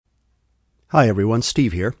Hi everyone,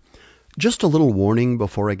 Steve here. Just a little warning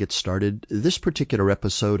before I get started. This particular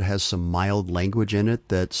episode has some mild language in it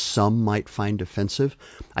that some might find offensive.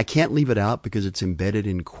 I can't leave it out because it's embedded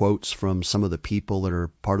in quotes from some of the people that are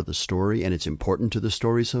part of the story, and it's important to the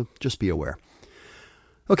story, so just be aware.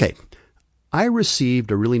 Okay, I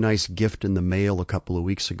received a really nice gift in the mail a couple of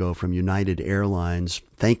weeks ago from United Airlines,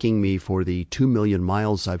 thanking me for the 2 million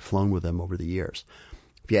miles I've flown with them over the years.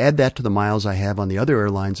 If you add that to the miles I have on the other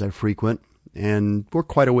airlines I frequent, and we're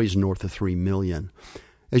quite a ways north of 3 million.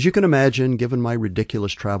 As you can imagine, given my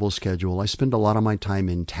ridiculous travel schedule, I spend a lot of my time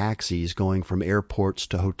in taxis going from airports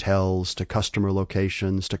to hotels to customer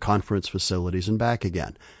locations to conference facilities and back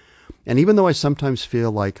again. And even though I sometimes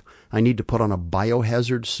feel like I need to put on a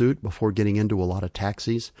biohazard suit before getting into a lot of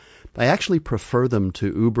taxis, I actually prefer them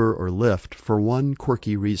to Uber or Lyft for one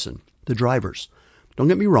quirky reason: the drivers. Don't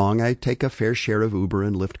get me wrong, I take a fair share of Uber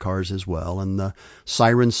and Lyft cars as well, and the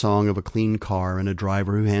siren song of a clean car and a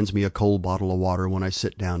driver who hands me a cold bottle of water when I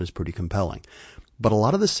sit down is pretty compelling. But a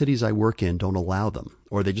lot of the cities I work in don't allow them,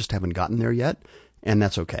 or they just haven't gotten there yet, and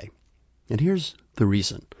that's okay. And here's the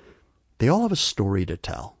reason. They all have a story to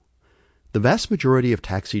tell. The vast majority of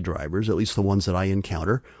taxi drivers, at least the ones that I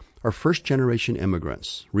encounter, are first-generation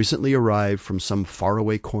immigrants, recently arrived from some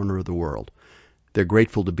faraway corner of the world. They're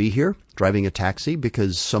grateful to be here, driving a taxi,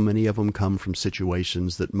 because so many of them come from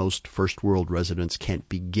situations that most first-world residents can't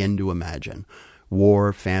begin to imagine: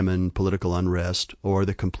 war, famine, political unrest, or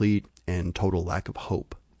the complete and total lack of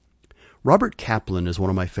hope. Robert Kaplan is one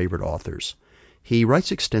of my favorite authors. He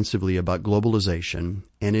writes extensively about globalization,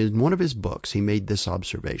 and in one of his books he made this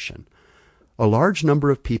observation: a large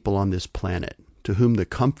number of people on this planet, to whom the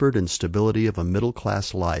comfort and stability of a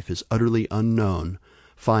middle-class life is utterly unknown,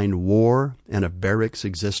 find war and a barracks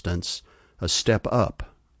existence a step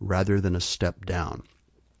up rather than a step down.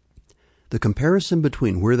 The comparison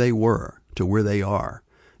between where they were to where they are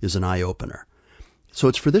is an eye-opener. So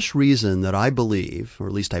it's for this reason that I believe, or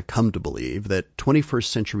at least I've come to believe, that 21st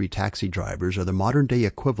century taxi drivers are the modern-day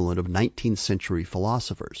equivalent of 19th century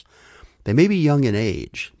philosophers. They may be young in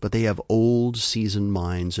age, but they have old, seasoned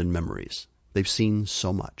minds and memories. They've seen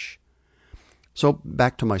so much. So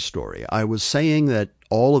back to my story. I was saying that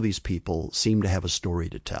all of these people seem to have a story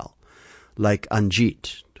to tell. Like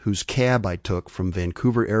Anjit, whose cab I took from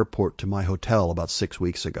Vancouver Airport to my hotel about 6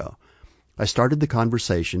 weeks ago. I started the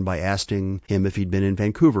conversation by asking him if he'd been in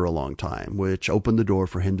Vancouver a long time, which opened the door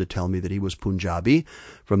for him to tell me that he was Punjabi,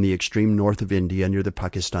 from the extreme north of India near the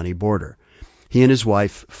Pakistani border. He and his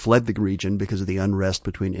wife fled the region because of the unrest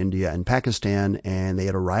between India and Pakistan, and they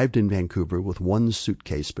had arrived in Vancouver with one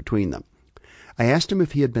suitcase between them. I asked him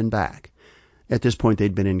if he had been back. At this point,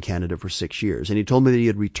 they'd been in Canada for 6 years, and he told me that he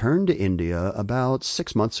had returned to India about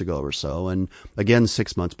 6 months ago or so, and again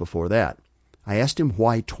 6 months before that. I asked him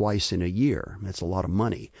why twice in a year. That's a lot of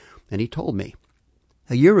money. And he told me.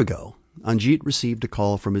 A year ago, Anjit received a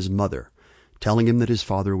call from his mother, telling him that his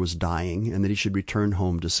father was dying and that he should return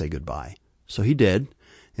home to say goodbye. So he did,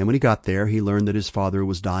 and when he got there, he learned that his father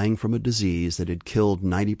was dying from a disease that had killed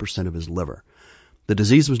 90% of his liver. The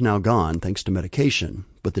disease was now gone thanks to medication,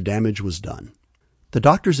 but the damage was done. The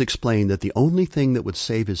doctors explained that the only thing that would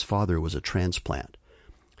save his father was a transplant.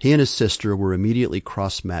 He and his sister were immediately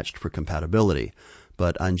cross-matched for compatibility,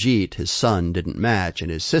 but Anjit, his son, didn't match, and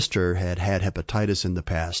his sister had had hepatitis in the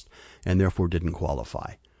past and therefore didn't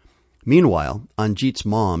qualify. Meanwhile, Anjit's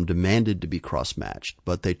mom demanded to be cross-matched,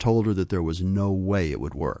 but they told her that there was no way it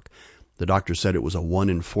would work. The doctor said it was a 1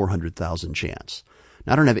 in 400,000 chance.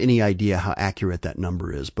 Now, I don't have any idea how accurate that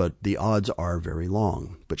number is, but the odds are very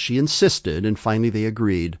long. But she insisted, and finally they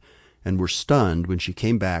agreed, and were stunned when she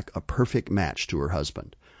came back a perfect match to her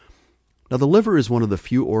husband. Now, the liver is one of the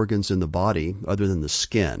few organs in the body, other than the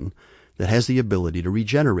skin, that has the ability to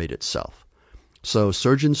regenerate itself. So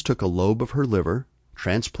surgeons took a lobe of her liver,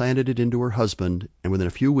 transplanted it into her husband, and within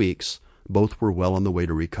a few weeks, both were well on the way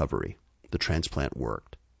to recovery. The transplant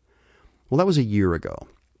worked. Well, that was a year ago.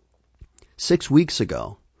 6 weeks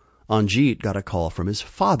ago, Anjit got a call from his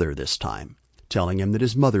father this time, telling him that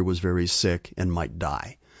his mother was very sick and might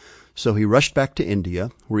die. So he rushed back to India,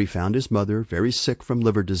 where he found his mother very sick from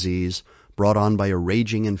liver disease, brought on by a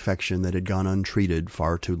raging infection that had gone untreated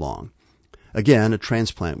far too long. Again, a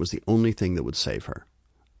transplant was the only thing that would save her.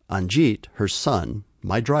 Anjit, her son,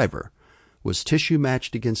 my driver, was tissue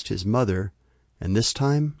matched against his mother, and this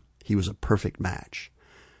time he was a perfect match.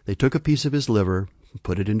 They took a piece of his liver and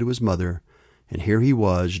put it into his mother, and here he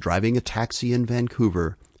was driving a taxi in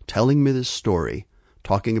Vancouver, telling me this story,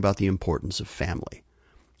 talking about the importance of family.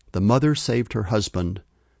 The mother saved her husband,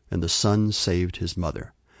 and the son saved his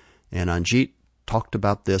mother. And Anjit talked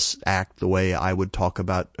about this act the way I would talk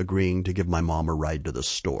about agreeing to give my mom a ride to the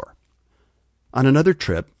store. On another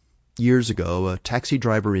trip, years ago, a taxi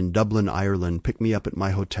driver in Dublin, Ireland, picked me up at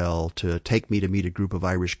my hotel to take me to meet a group of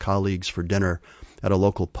Irish colleagues for dinner at a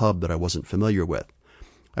local pub that I wasn't familiar with.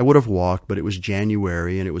 I would have walked, but it was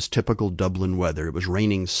January and it was typical Dublin weather. It was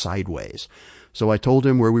raining sideways. So I told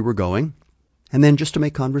him where we were going, and then just to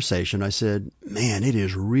make conversation, I said, "Man, it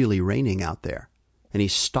is really raining out there." And he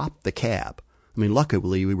stopped the cab.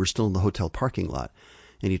 Luckily, we were still in the hotel parking lot.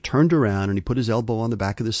 And he turned around and he put his elbow on the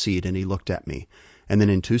back of the seat and he looked at me. And then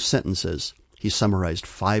in 2 sentences, he summarized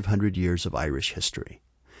 500 years of Irish history.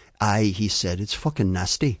 "Aye," he said, "it's fucking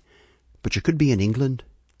nasty. But you could be in England."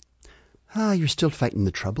 You're still fighting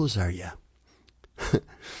the troubles, are you?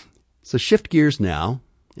 So shift gears now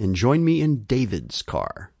and join me in David's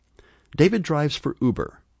car. David drives for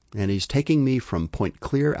Uber, and he's taking me from Point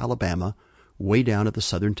Clear, Alabama, way down at the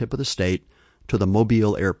southern tip of the state, to the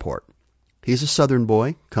Mobile airport. He's a southern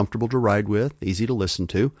boy, comfortable to ride with, easy to listen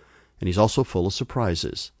to, and he's also full of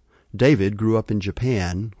surprises. David grew up in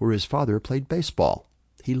Japan, where his father played baseball.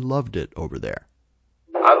 He loved it over there.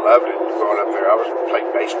 I loved it growing up there. I played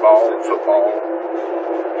baseball and football.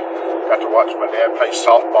 Got to watch my dad play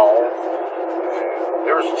softball.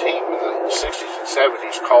 There was a team in the 60s and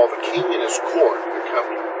 70s called the King and His Court that come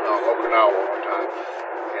on Okinawa one time.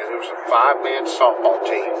 And there was a 5-man softball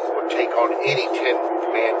team that would take on any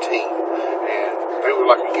 10-man team. And they were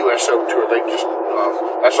like a USO tour. They just,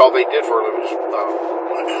 that's all they did for a living was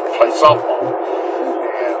play softball.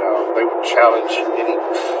 And they would challenge any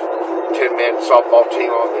 10-man softball team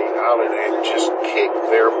on the island and just kick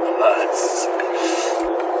their butts.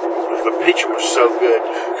 The pitcher was so good,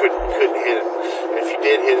 couldn't hit it. If you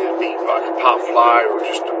did hit it, it'd be like a pop fly or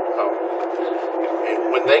just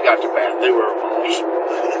and when they got to bat, they were awesome.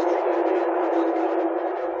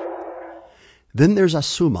 Then there's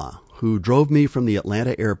Asuma, who drove me from the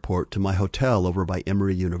Atlanta airport to my hotel over by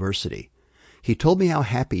Emory University. He told me how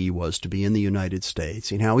happy he was to be in the United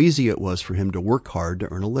States and how easy it was for him to work hard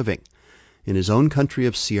to earn a living. In his own country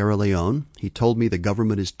of Sierra Leone, he told me the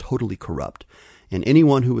government is totally corrupt, and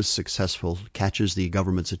anyone who is successful catches the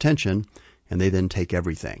government's attention, and they then take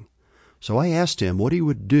everything. So I asked him what he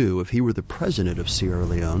would do if he were the president of Sierra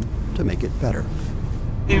Leone to make it better.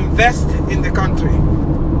 Invest in the country.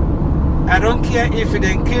 I don't care if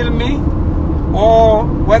they kill me or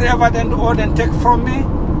whatever they take from me,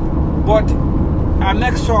 but I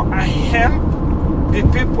make sure I help the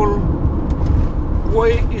people who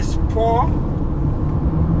is poor.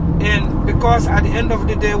 And because at the end of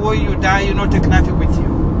the day, when you die, you don't take nothing with you.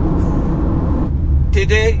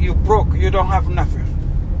 Today, you broke, you don't have nothing.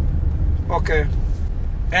 Okay.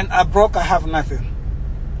 And I broke, I have nothing.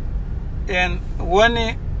 And when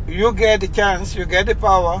you get the chance, you get the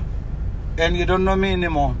power, and you don't know me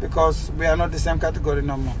anymore because we are not the same category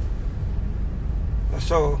no more.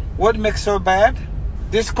 So what makes so bad?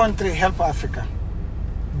 This country help Africa.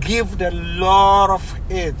 Give the lot of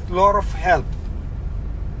aid, lot of help.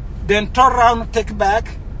 Then turn around, take back,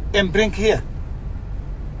 and bring here.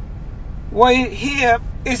 Why here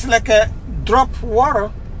is like a drop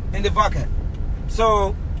water in the bucket.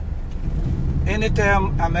 So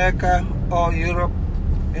anytime America or Europe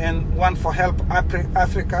and want for help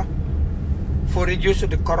Africa for reduce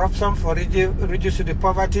the corruption, for reduce the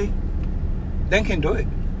poverty, they can do it.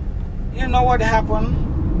 You know what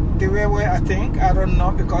happened? The way I think, I don't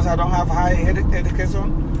know because I don't have high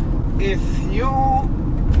education. If you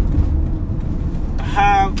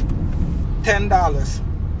have $10,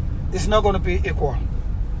 it's not going to be equal.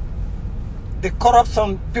 The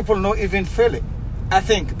corruption, people don't even feel it, I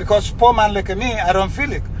think, because poor man like me, I don't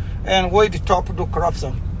feel it. And where the top do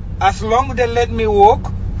corruption. As long as they let me work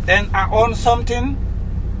and I own something,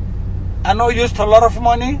 I know used a lot of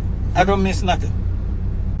money, I don't miss nothing.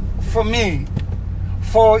 For me,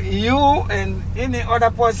 for you and any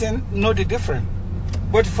other person, know the difference.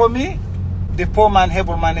 But for me, the poor man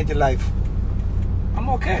able to manage life. I'm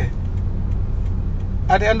okay.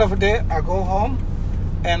 At the end of the day, I go home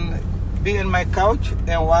and be in my couch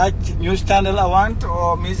and watch news channel I want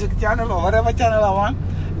or music channel or whatever channel I want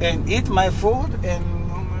and eat my food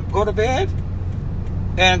and go to bed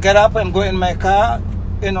and get up and go in my car.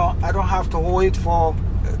 You know, I don't have to wait for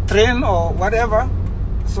a train or whatever.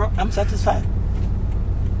 So I'm satisfied.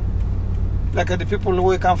 Like the people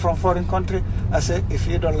who come from foreign country, I say, if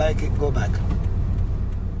you don't like it, go back.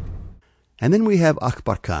 And then we have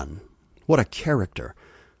Akbar Khan. What a character.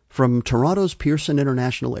 From Toronto's Pearson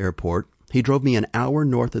International Airport, he drove me an hour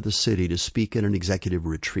north of the city to speak at an executive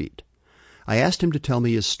retreat. I asked him to tell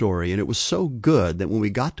me his story, and it was so good that when we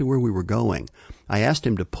got to where we were going, I asked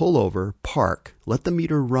him to pull over, park, let the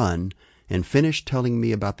meter run, and finish telling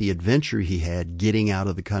me about the adventure he had getting out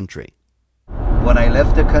of the country. When I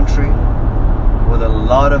left the country with a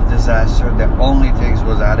lot of disaster, the only things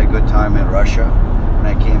was I had a good time in Russia. When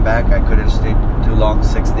I came back, I couldn't stay too long,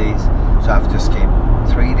 6 days, so I have to escape.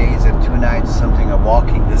 3 days and 2 nights, something a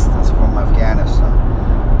walking distance from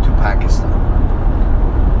Afghanistan to Pakistan.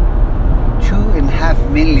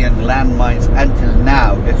 2.5 million landmines until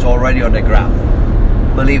now. It's already on the ground.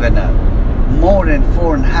 Believe it or not. More than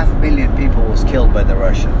 4.5 million people was killed by the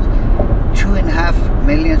Russians. 2.5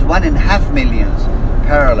 million, 1.5 million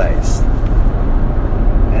paralyzed.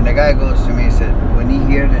 And the guy goes to me and said, when you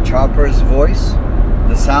hear the chopper's voice,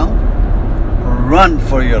 the sound, run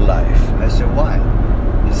for your life. I said, why?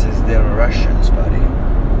 He says, they're Russians, buddy.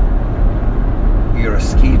 You're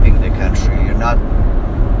escaping the country. You're not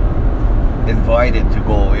invited to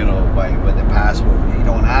go, with the passport. You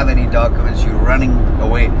don't have any documents. You're running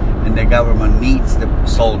away, and the government needs the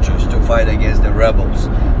soldiers to fight against the rebels.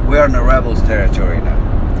 We're in the rebels' territory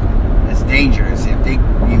now. It's dangerous. If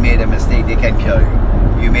you made a mistake, they can kill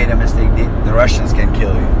you. You made a mistake, the Russians can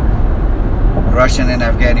kill you. Russian and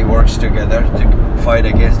Afghani works together to fight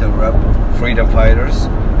against the freedom fighters,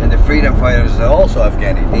 and the freedom fighters are also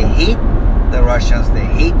Afghani. They hate the Russians. They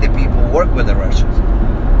hate the people who work with the Russians.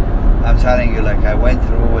 I'm telling you, I went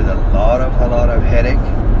through with a lot of headache,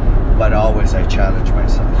 but always I challenge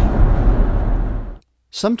myself.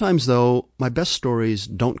 Sometimes, though, my best stories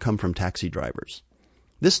don't come from taxi drivers.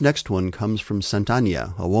 This next one comes from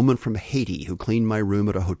Santanya, a woman from Haiti who cleaned my room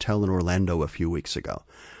at a hotel in Orlando a few weeks ago.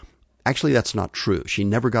 Actually, that's not true. She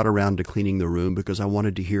never got around to cleaning the room because I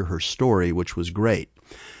wanted to hear her story, which was great.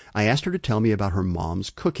 I asked her to tell me about her mom's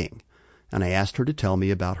cooking, and I asked her to tell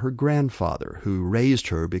me about her grandfather, who raised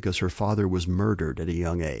her because her father was murdered at a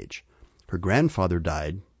young age. Her grandfather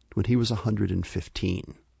died when he was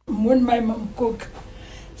 115. When my mom cooked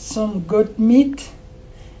some goat meat,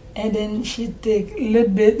 and then she take a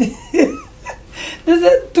little bit. This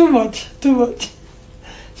is too much.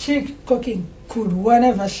 She cooking good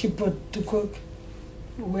whenever she put to cook.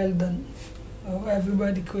 Well done. Oh,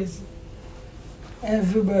 everybody crazy.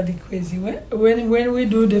 When we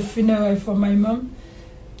do the funeral for my mom,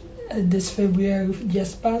 this February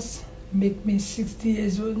just passed, make me 60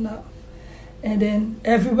 years old now. And then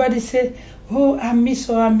everybody say, oh, I miss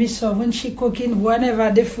her. When she cooking,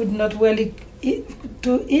 whenever the food not really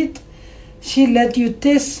to eat, she let you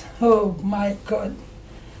taste. Oh my God,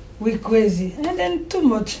 we crazy. And then too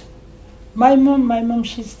much. My mom,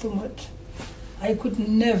 she's too much. I could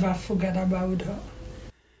never forget about her.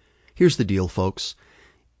 Here's the deal, folks.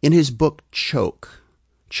 In his book, Choke,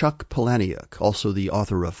 Chuck Palahniuk, also the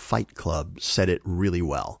author of Fight Club, said it really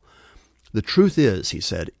well. The truth is, he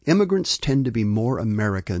said, immigrants tend to be more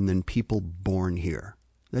American than people born here.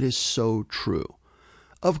 That is so true.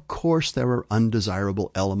 Of course, there are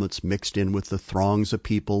undesirable elements mixed in with the throngs of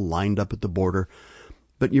people lined up at the border.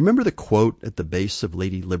 But you remember the quote at the base of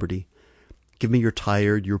Lady Liberty? Give me your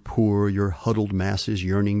tired, your poor, your huddled masses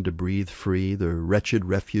yearning to breathe free, the wretched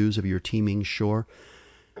refuse of your teeming shore.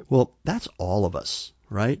 Well, that's all of us,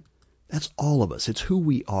 right? That's all of us. It's who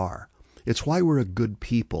we are. It's why we're a good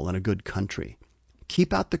people and a good country.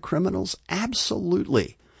 Keep out the criminals?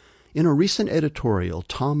 Absolutely. In a recent editorial,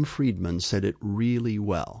 Tom Friedman said it really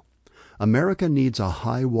well. America needs a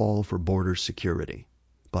high wall for border security,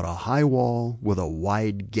 but a high wall with a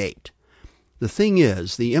wide gate. The thing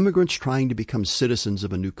is, the immigrants trying to become citizens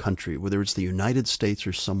of a new country, whether it's the United States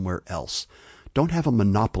or somewhere else, don't have a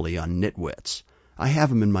monopoly on nitwits. I have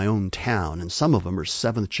them in my own town, and some of them are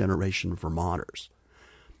seventh-generation Vermonters.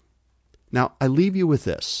 Now, I leave you with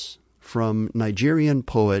this from Nigerian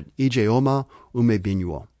poet Ijeoma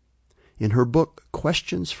Umebinyuo. In her book,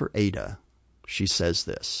 Questions for Ada, she says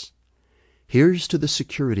this: here's to the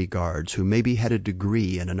security guards who maybe had a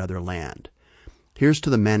degree in another land. Here's to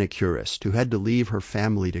the manicurist who had to leave her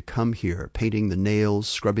family to come here, painting the nails,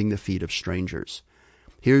 scrubbing the feet of strangers.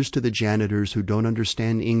 Here's to the janitors who don't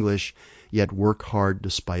understand English, yet work hard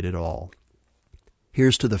despite it all.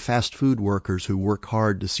 Here's to the fast food workers who work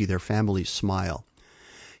hard to see their families smile.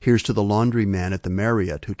 Here's to the laundryman at the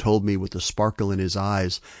Marriott who told me with a sparkle in his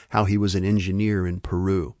eyes how he was an engineer in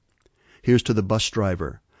Peru. Here's to the bus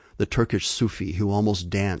driver, the Turkish Sufi who almost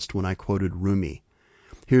danced when I quoted Rumi.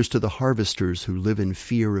 Here's to the harvesters who live in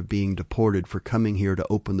fear of being deported for coming here to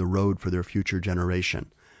open the road for their future generation.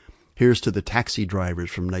 Here's to the taxi drivers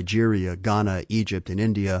from Nigeria, Ghana, Egypt, and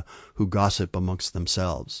India who gossip amongst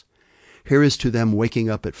themselves. Here is to them waking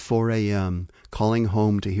up at 4 a.m., calling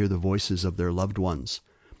home to hear the voices of their loved ones.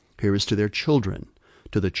 Here is to their children,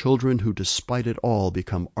 to the children who despite it all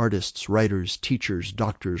become artists, writers, teachers,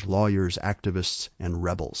 doctors, lawyers, activists, and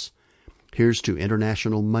rebels. Here's to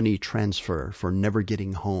international money transfer for never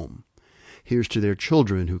getting home. Here's to their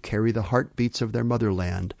children who carry the heartbeats of their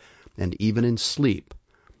motherland and even in sleep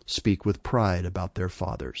speak with pride about their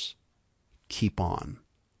fathers. Keep on.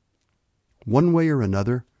 One way or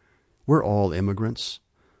another, we're all immigrants.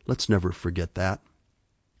 Let's never forget that.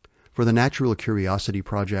 For the Natural Curiosity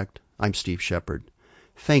Project, I'm Steve Shepard.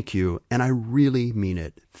 Thank you, and I really mean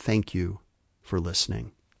it, thank you for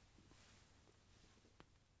listening.